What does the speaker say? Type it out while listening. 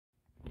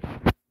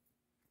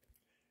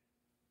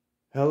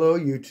Hello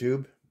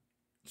YouTube.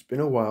 It's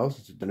been a while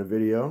since it's been a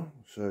video,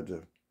 so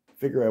to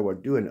figure I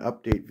would do an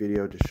update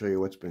video to show you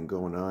what's been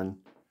going on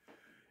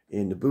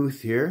in the booth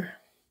here.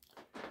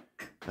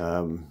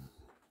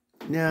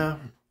 Now,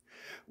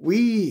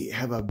 we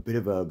have a bit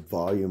of a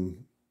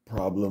volume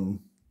problem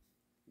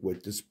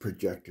with this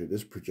projector.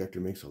 This projector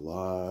makes a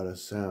lot of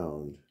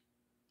sound,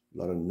 a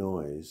lot of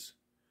noise.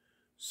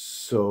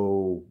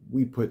 So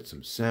we put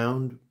some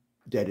sound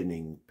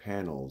deadening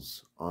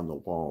panels on the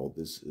wall.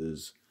 This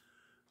is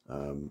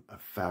a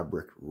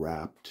fabric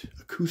wrapped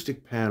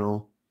acoustic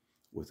panel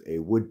with a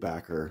wood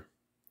backer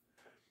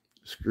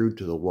screwed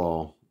to the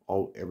wall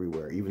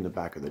everywhere. Even the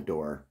back of the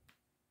door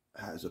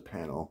has a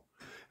panel.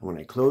 And when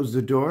I close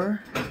the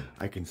door,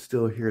 I can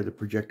still hear the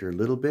projector a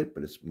little bit,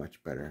 but it's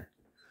much better.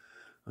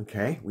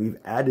 Okay, we've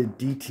added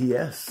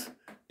DTS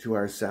to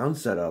our sound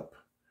setup.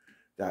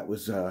 That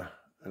was a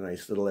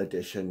nice little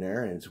addition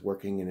there, and it's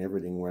working and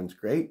everything runs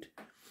great.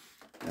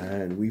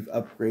 And we've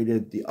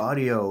upgraded the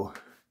audio.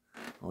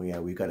 Oh yeah,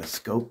 we got a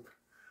scope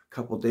a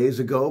couple days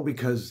ago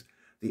because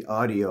the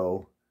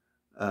audio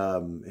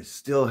it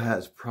still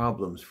has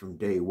problems from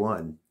day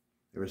one,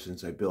 ever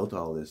since I built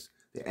all this.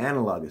 The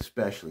analog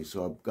especially,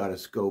 so I've got a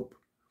scope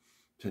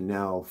to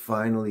now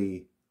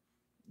finally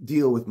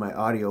deal with my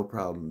audio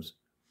problems.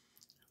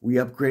 We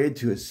upgraded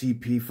to a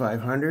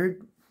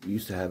CP500. We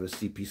used to have a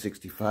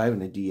CP65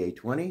 and a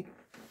DA20.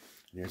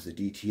 There's the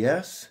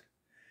DTS.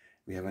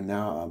 We have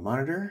now a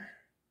monitor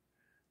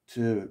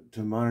to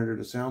monitor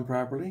the sound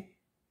properly,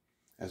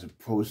 as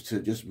opposed to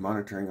just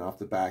monitoring off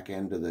the back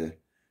end of the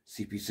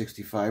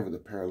CP65 with a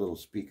pair of little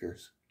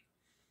speakers.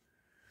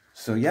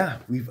 So yeah,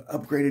 we've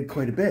upgraded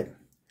quite a bit.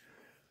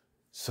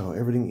 So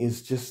everything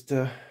is just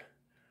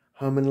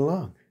humming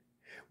along.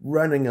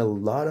 Running a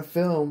lot of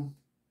film.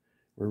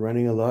 We're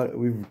running a lot.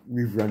 We've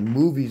run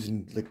movies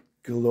and like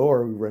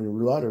galore. We run a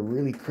lot of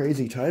really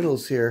crazy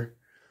titles here.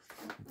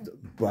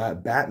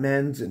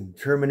 Batman's and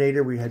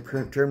Terminator. We had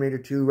Terminator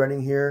 2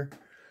 running here.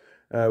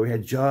 We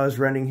had Jaws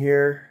running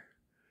here.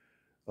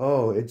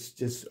 It's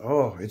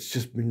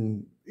just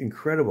been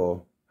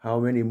incredible how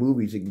many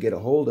movies you can get a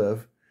hold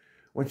of.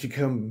 Once you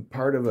become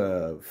part of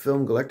a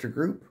film collector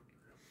group,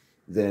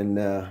 then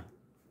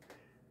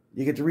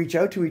you get to reach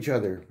out to each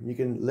other. You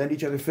can lend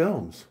each other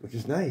films, which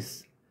is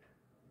nice.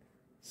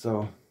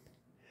 So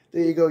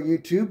there you go,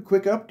 YouTube.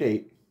 Quick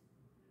update.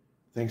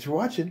 Thanks for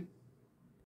watching.